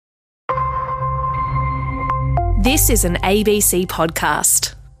This is an ABC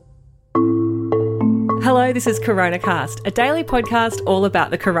podcast. Hello, this is CoronaCast, a daily podcast all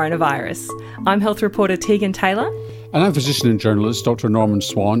about the coronavirus. I'm health reporter Tegan Taylor. And I'm physician and journalist Dr. Norman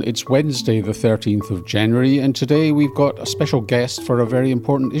Swan. It's Wednesday the 13th of January, and today we've got a special guest for a very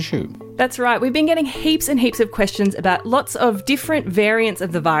important issue. That's right. We've been getting heaps and heaps of questions about lots of different variants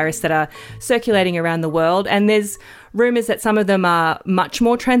of the virus that are circulating around the world, and there's rumours that some of them are much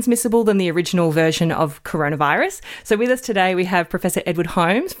more transmissible than the original version of coronavirus. So with us today, we have Professor Edward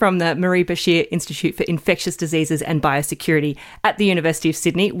Holmes from the Marie Bashir Institute for Infectious Diseases and Biosecurity at the University of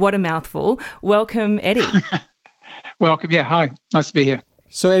Sydney. What a mouthful. Welcome, Eddie. Welcome. Yeah, hi. Nice to be here.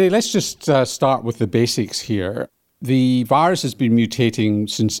 So, Eddie, let's just start with the basics here. The virus has been mutating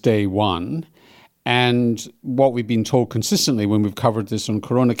since day one, and what we've been told consistently when we've covered this on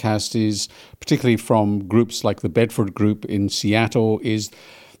CoronaCast is, particularly from groups like the Bedford Group in Seattle, is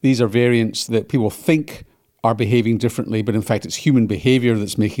these are variants that people think are behaving differently, but in fact it's human behaviour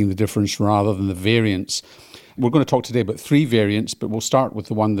that's making the difference rather than the variants. We're going to talk today about three variants, but we'll start with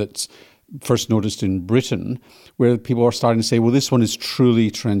the one that's first noticed in Britain, where people are starting to say, well, this one is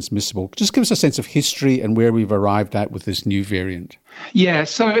truly transmissible. Just give us a sense of history and where we've arrived at with this new variant. Yeah,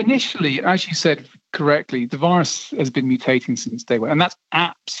 so initially, as you said correctly, the virus has been mutating since day one, and that's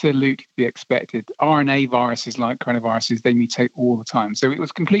absolutely to be expected. RNA viruses like coronaviruses, they mutate all the time. So it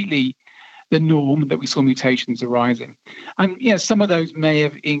was completely the norm that we saw mutations arising. And yeah, some of those may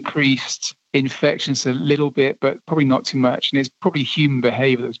have increased infections a little bit, but probably not too much. And it's probably human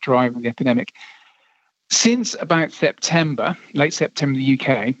behaviour that's driving the epidemic. Since about September, late September in the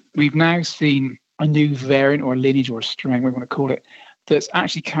UK, we've now seen a new variant or a lineage or a strain, whatever you want to call it, that's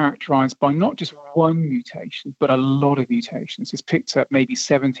actually characterised by not just one mutation, but a lot of mutations. It's picked up maybe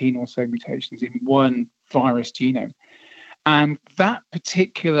 17 or so mutations in one virus genome. And that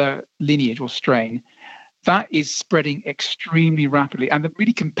particular lineage or strain, that is spreading extremely rapidly. And the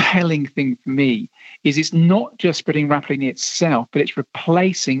really compelling thing for me is it's not just spreading rapidly in itself, but it's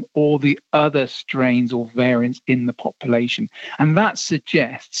replacing all the other strains or variants in the population. And that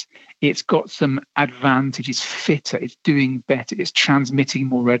suggests it's got some advantage, it's fitter, it's doing better, it's transmitting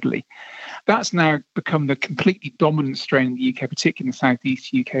more readily. That's now become the completely dominant strain in the UK, particularly in the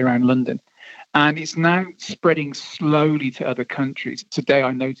southeast UK around London. And it's now spreading slowly to other countries. Today,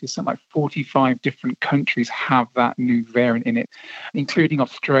 I noticed something like 45 different countries have that new variant in it, including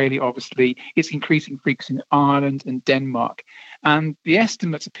Australia, obviously. It's increasing frequency in Ireland and Denmark. And the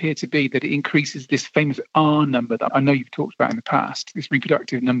estimates appear to be that it increases this famous R number that I know you've talked about in the past, this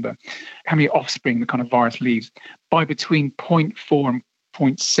reproductive number, how many offspring the kind of virus leaves, by between 0.4 and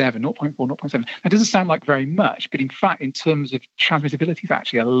 0.7, 0.4, 0.7. That doesn't sound like very much, but in fact, in terms of transmissibility, it's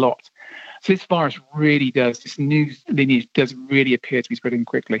actually a lot. So this virus really does, this new lineage does really appear to be spreading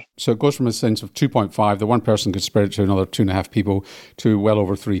quickly. So it goes from a sense of 2.5, that one person could spread it to another 2.5 people, to well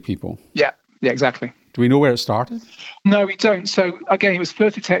over 3 people. Yeah, exactly. Do we know where it started? No, we don't. So again, it was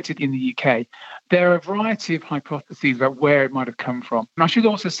first detected in the UK. There are a variety of hypotheses about where it might have come from. And I should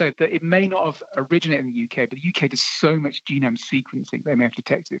also say that it may not have originated in the UK, but the UK does so much genome sequencing, they may have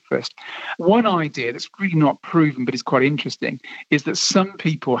detected it first. One idea that's really not proven, but is quite interesting, is that some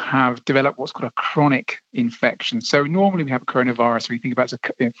people have developed what's called a chronic infection. So normally we have a coronavirus, we think about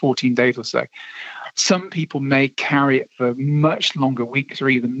it 14 days or so. Some people may carry it for much longer weeks or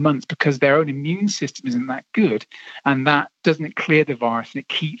even months because their own immune system isn't that good, and that doesn't clear the virus and it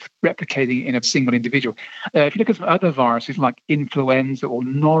keeps replicating in a single individual. If you look at some other viruses like influenza or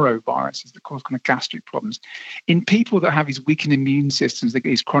noroviruses that cause kind of gastric problems, in people that have these weakened immune systems, that get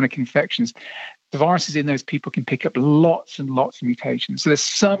these chronic infections, the viruses in those people can pick up lots and lots of mutations. So there's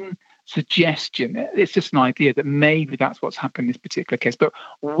some suggestion, it's just an idea that maybe that's what's happened in this particular case, but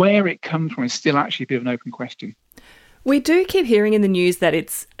where it comes from is still actually a bit of an open question. We do keep hearing in the news that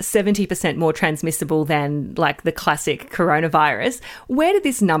it's 70% more transmissible than like the classic coronavirus. Where did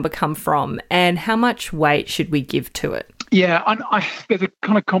this number come from and how much weight should we give to it? Yeah, there's a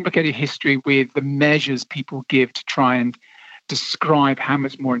kind of complicated history with the measures people give to try and describe how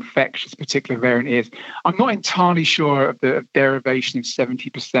much more infectious a particular variant is. I'm not entirely sure of the derivation of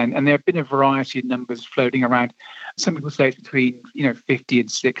 70%, and there have been a variety of numbers floating around. Some people say it's between 50 and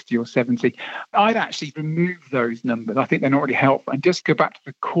 60 or 70. I'd actually remove those numbers. I think they're not really helpful, and just go back to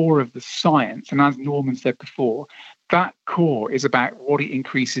the core of the science. And as Norman said before, that core is about what it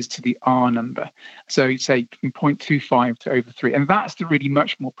increases to the R number. So you'd say from 0.25 to over 3. And that's the really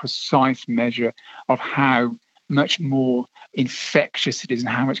much more precise measure of how much more infectious it is and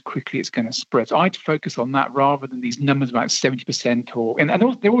how much quickly it's going to spread. So I'd focus on that rather than these numbers about 70% and there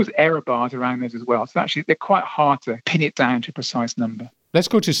are always error bars around those as well. So actually they're quite hard to pin it down to a precise number. Let's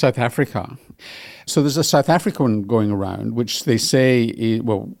go to South Africa. So there's a South African one going around, which they say,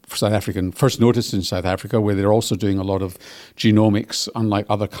 South African, first noticed in South Africa, where they're also doing a lot of genomics, unlike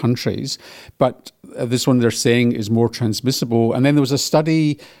other countries. But this one they're saying is more transmissible. And then there was a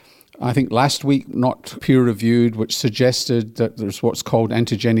study, I think last week, not peer-reviewed, which suggested that there's what's called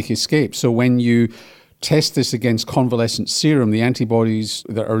antigenic escape. So when you test this against convalescent serum, the antibodies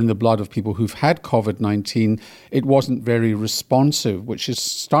that are in the blood of people who've had COVID-19, it wasn't very responsive, which is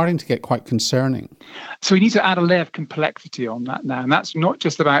starting to get quite concerning. So we need to add a layer of complexity on that now. And that's not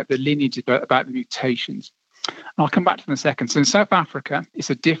just about the lineage, but about the mutations. I'll come back to them in a second. So in South Africa, it's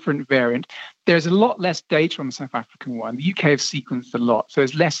a different variant. There's a lot less data on the South African one. The UK have sequenced a lot, so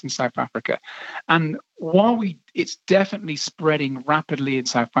there's less in South Africa. And while it's definitely spreading rapidly in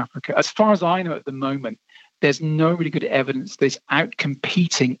South Africa, as far as I know at the moment, there's no really good evidence that it's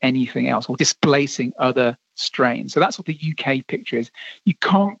out-competing anything else or displacing other strains. So that's what the UK picture is. You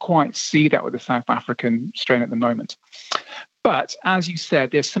can't quite see that with the South African strain at the moment. But as you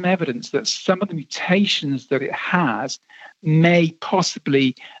said, there's some evidence that some of the mutations that it has may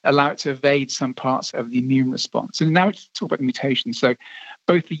possibly allow it to evade some parts of the immune response. And now let's talk about the mutations. So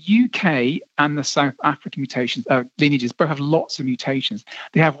both the UK and the South African lineages both have lots of mutations.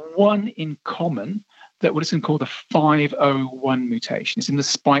 They have one in common, that what is called the 501 mutation. It's in the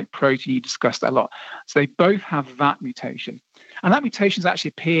spike protein. You discussed that a lot. So they both have that mutation. And that mutation has actually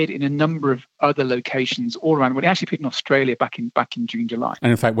appeared in a number of other locations all around the world. It actually appeared in Australia back in June, July. And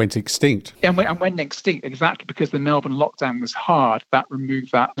in fact went extinct. And went extinct, exactly, because the Melbourne lockdown was hard. That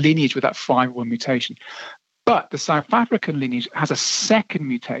removed that lineage with that 501 mutation. But the South African lineage has a second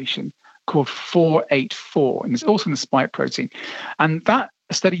mutation called 484, and it's also in the spike protein. And that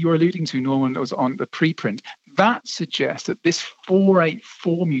study you're alluding to, Norman, that was on the preprint, that suggests that this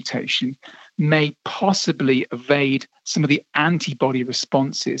 484 mutation may possibly evade some of the antibody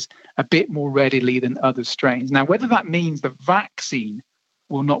responses a bit more readily than other strains. Now, whether that means the vaccine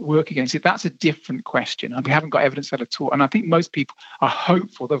will not work against it, that's a different question. And we haven't got evidence of that at all. And I think most people are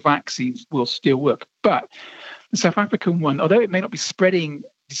hopeful the vaccines will still work. But the South African one, although it may not be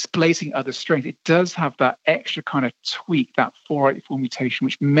displacing other strains, it does have that extra kind of tweak, that 484 mutation,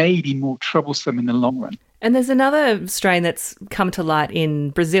 which may be more troublesome in the long run. And there's another strain that's come to light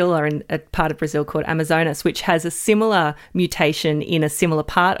in Brazil, or in a part of Brazil called Amazonas, which has a similar mutation in a similar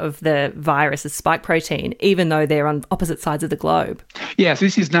part of the virus, the spike protein, even though they're on opposite sides of the globe. Yeah, so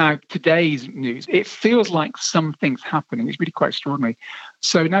this is now today's news. It feels like something's happening. It's really quite extraordinary.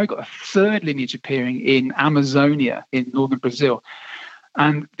 So now we've got a third lineage appearing in Amazonia in northern Brazil.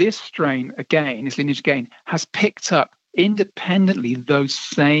 And this strain, again, this lineage again, has picked up independently those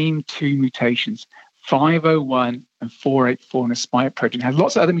same two mutations, 501 and 484 in the spike protein. It has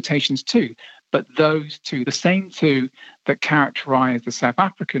lots of other mutations too, but those two, the same two that characterize the South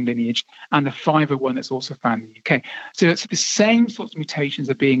African lineage and the 501 that's also found in the UK. So it's the same sorts of mutations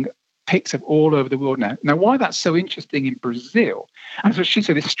are being picked up all over the world now. Now, why that's so interesting in Brazil, and so I should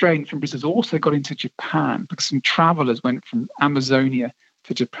say this strain from Brazil has also got into Japan because some travelers went from Amazonia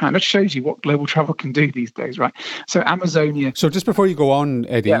to Japan. That shows you what global travel can do these days, right? So Amazonia. So just before you go on,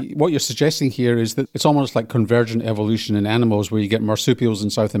 Eddie, what you're suggesting here is that it's almost like convergent evolution in animals where you get marsupials in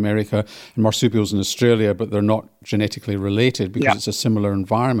South America and marsupials in Australia, but they're not genetically related because it's a similar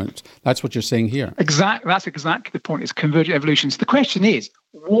environment. That's what you're saying here. Exactly. That's exactly the point. It's convergent evolution. So the question is,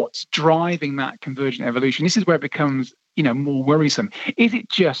 what's driving that convergent evolution? This is where it becomes more worrisome. Is it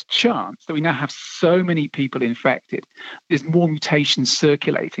just chance that we now have so many people infected? There's more mutations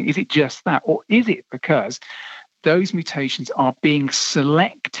circulating. Is it just that? Or is it because those mutations are being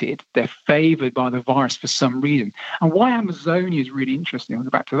selected, they're favored by the virus for some reason? And why Amazonia is really interesting, I'll go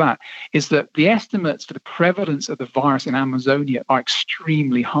back to that, is that the estimates for the prevalence of the virus in Amazonia are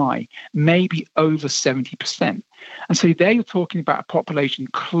extremely high, maybe over 70%. And so there you're talking about a population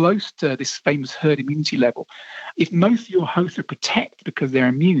close to this famous herd immunity level. If most of your hosts are protected because they're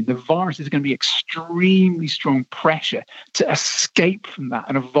immune, the virus is going to be extremely strong pressure to escape from that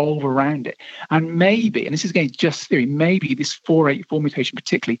and evolve around it. And maybe, and this is again just theory, maybe this 484 mutation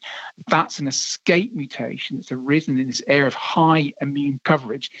particularly, that's an escape mutation that's arisen in this area of high immune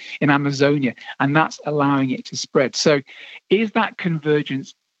coverage in Amazonia, and that's allowing it to spread. So is that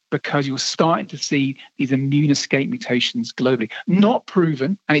convergence because you're starting to see these immune escape mutations globally? Not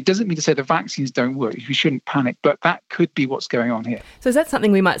proven, and it doesn't mean to say the vaccines don't work. You shouldn't panic, but that could be what's going on here. So is that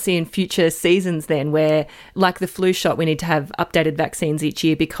something we might see in future seasons then, where, like the flu shot, we need to have updated vaccines each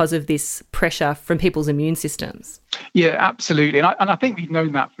year because of this pressure from people's immune systems? Yeah, absolutely. And I think we've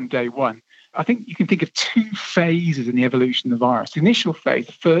known that from day one. I think you can think of two phases in the evolution of the virus. The initial phase,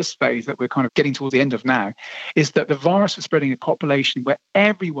 the first phase that we're kind of getting towards the end of now, is that the virus was spreading in a population where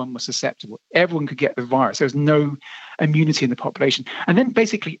everyone was susceptible. Everyone could get the virus. There was no immunity in the population. And then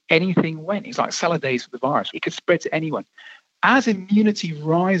basically anything went. It's like salad days for the virus. It could spread to anyone. As immunity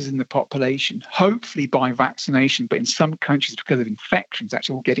rises in the population, hopefully by vaccination, but in some countries because of infections,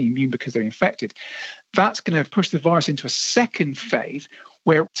 actually all getting immune because they're infected, that's going to push the virus into a second phase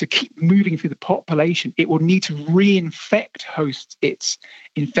where to keep moving through the population, it will need to reinfect hosts it's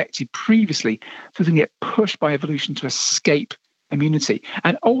infected previously. So it's going to get pushed by evolution to escape immunity.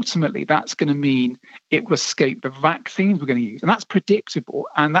 And ultimately, that's going to mean it will escape the vaccines we're going to use. And that's predictable.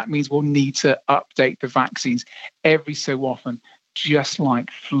 And that means we'll need to update the vaccines every so often, just like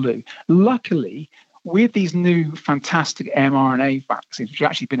flu. Luckily, with these new fantastic mRNA vaccines, which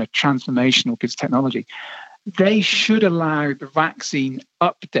have actually been a transformational piece of technology, they should allow the vaccine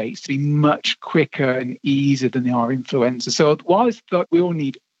updates to be much quicker and easier than they are influenza. So while it's thought we all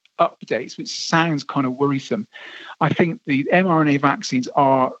need updates, which sounds kind of worrisome, I think the mRNA vaccines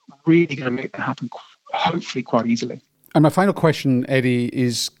are really going to make that happen, hopefully quite easily. And my final question, Eddie,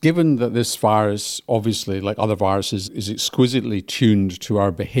 is given that this virus, obviously, like other viruses, is exquisitely tuned to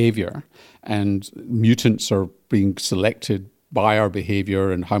our behaviour and mutants are being selected by our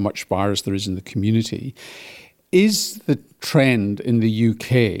behaviour and how much virus there is in the community, is the trend in the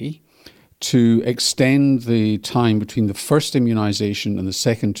UK to extend the time between the first immunisation and the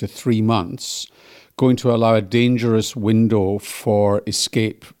second to 3 months going to allow a dangerous window for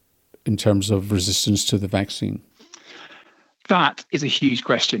escape in terms of resistance to the vaccine? That is a huge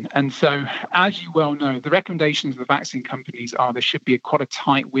question. And so, as you well know, the recommendations of the vaccine companies are there should be quite a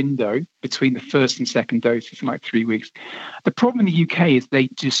tight window between the first and second dose, something like 3 weeks. The problem in the UK is they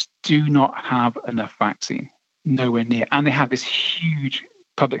just do not have enough vaccine, nowhere near. And they have this huge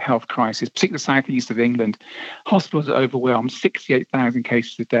public health crisis, particularly the southeast of England. Hospitals are overwhelmed, 68,000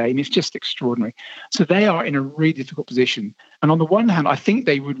 cases a day, and it's just extraordinary. So they are in a really difficult position. And on the one hand, I think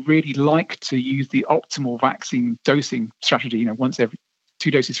they would really like to use the optimal vaccine dosing strategy, once every 2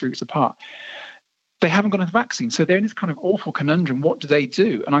 doses 3 weeks apart. They haven't got enough vaccine. So they're in this kind of awful conundrum. What do they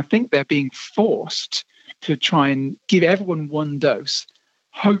do? And I think they're being forced to try and give everyone 1 dose,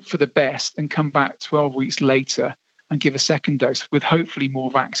 hope for the best, and come back 12 weeks later and give a second dose with hopefully more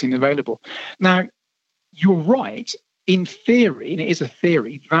vaccine available. Now, you're right. In theory, and it is a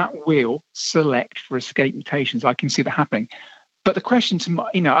theory, that will select for escape mutations. I can see that happening. But the question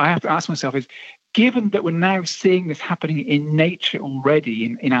I have to ask myself is, given that we're now seeing this happening in nature already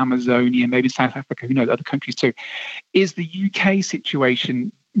in Amazonia, maybe South Africa, other countries too, is the UK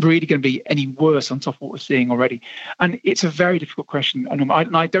situation really going to be any worse on top of what we're seeing already? And it's a very difficult question. And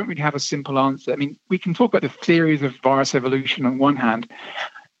I don't really have a simple answer. I mean, we can talk about the theories of virus evolution on one hand,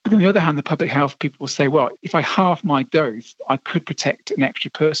 but on the other hand, the public health people will say, well, if I halve my dose, I could protect an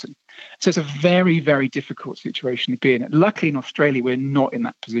extra person. So it's a very, very difficult situation to be in. Luckily, in Australia, we're not in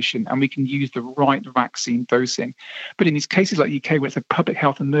that position and we can use the right vaccine dosing. But in these cases like the UK, where it's a public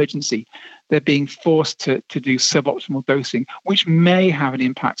health emergency, they're being forced to do suboptimal dosing, which may have an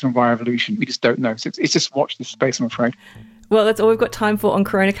impact on viral evolution. We just don't know. So it's just watch this space, I'm afraid. Well, that's all we've got time for on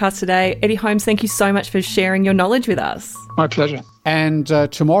Coronacast today. Eddie Holmes, thank you so much for sharing your knowledge with us. My pleasure. And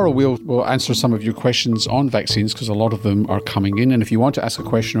tomorrow we'll answer some of your questions on vaccines because a lot of them are coming in. And if you want to ask a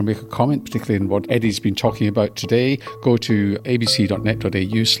question or make a comment, particularly in what Eddie's been talking about today, go to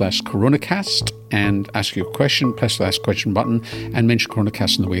abc.net.au/coronacast and ask your question, press the Ask Question button and mention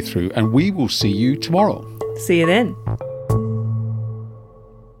Coronacast on the way through. And we will see you tomorrow. See you then.